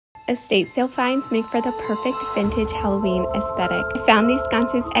estate sale finds make for the perfect vintage Halloween aesthetic. I found these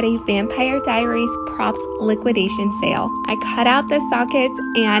sconces at a Vampire Diaries props liquidation sale. I cut out the sockets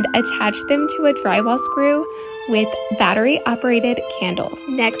and attached them to a drywall screw with battery-operated candles.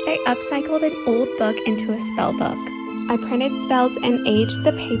 Next, I upcycled an old book into a spell book. I printed spells and aged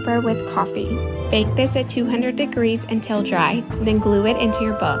the paper with coffee. Bake this at 200 degrees until dry, then glue it into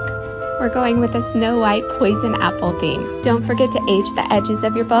your book. We're going with a Snow White poison apple theme. Don't forget to age the edges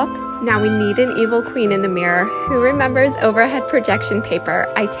of your book. Now we need an evil queen in the mirror. Who remembers overhead projection paper?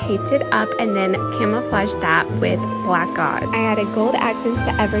 I taped it up and then camouflaged that with black gauze. I added gold accents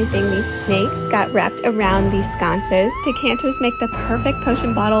to everything. These snakes got wrapped around these sconces. Decanters make the perfect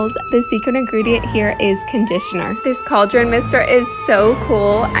potion bottles. The secret ingredient here is conditioner. This cauldron mister is so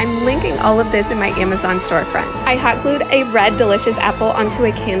cool. I'm linking all of this in my Amazon storefront. I hot glued a red delicious apple onto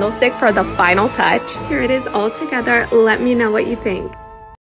a candlestick for the final touch. Here it is all together. Let me know what you think.